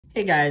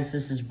Hey guys,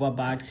 this is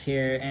Wubbox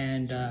here,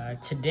 and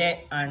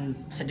today I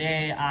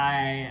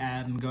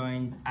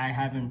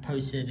haven't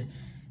posted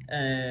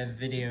a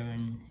video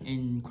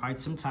in quite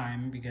some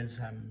time because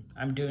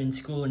I'm doing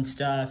school and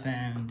stuff,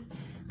 and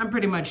I'm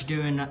pretty much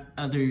doing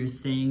other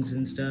things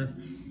and stuff.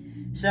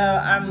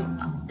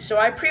 So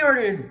I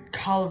pre-ordered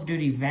Call of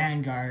Duty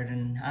Vanguard,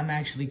 and I'm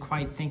actually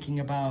quite thinking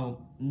about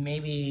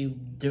maybe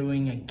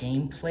doing a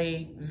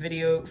gameplay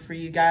video for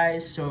you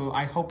guys. So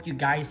I hope you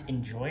guys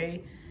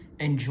enjoy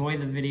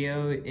the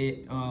video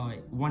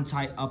once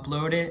I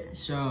upload it.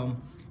 So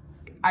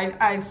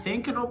I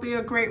think it'll be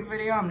a great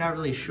video. I'm not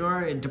really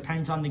sure. It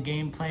depends on the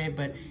gameplay,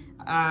 but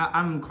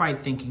I'm quite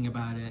thinking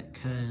about it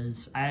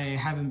because I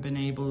haven't been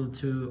able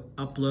to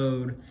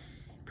upload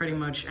pretty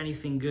much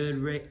anything good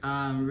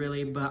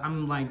really, but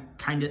I'm like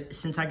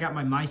since I got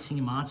my My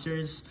Singing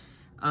Monsters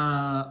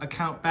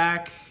account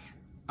back,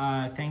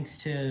 thanks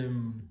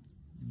to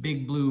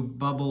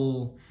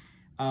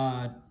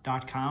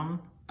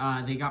BigBlueBubble.com.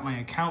 They got my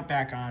account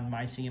back on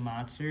My Singing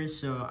Monsters,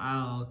 so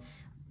I'm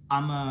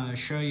gonna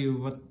show you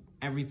what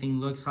everything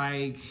looks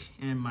like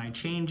and my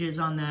changes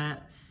on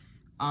that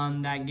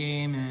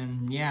game,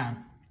 and yeah,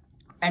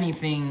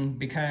 anything,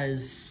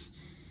 because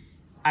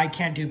I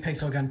can't do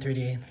Pixel Gun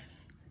 3D.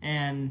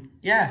 And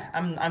yeah,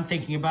 I'm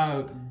thinking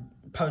about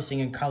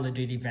posting a Call of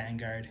Duty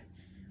Vanguard,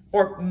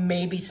 or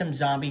maybe some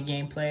zombie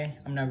gameplay.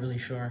 I'm not really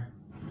sure.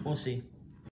 We'll see.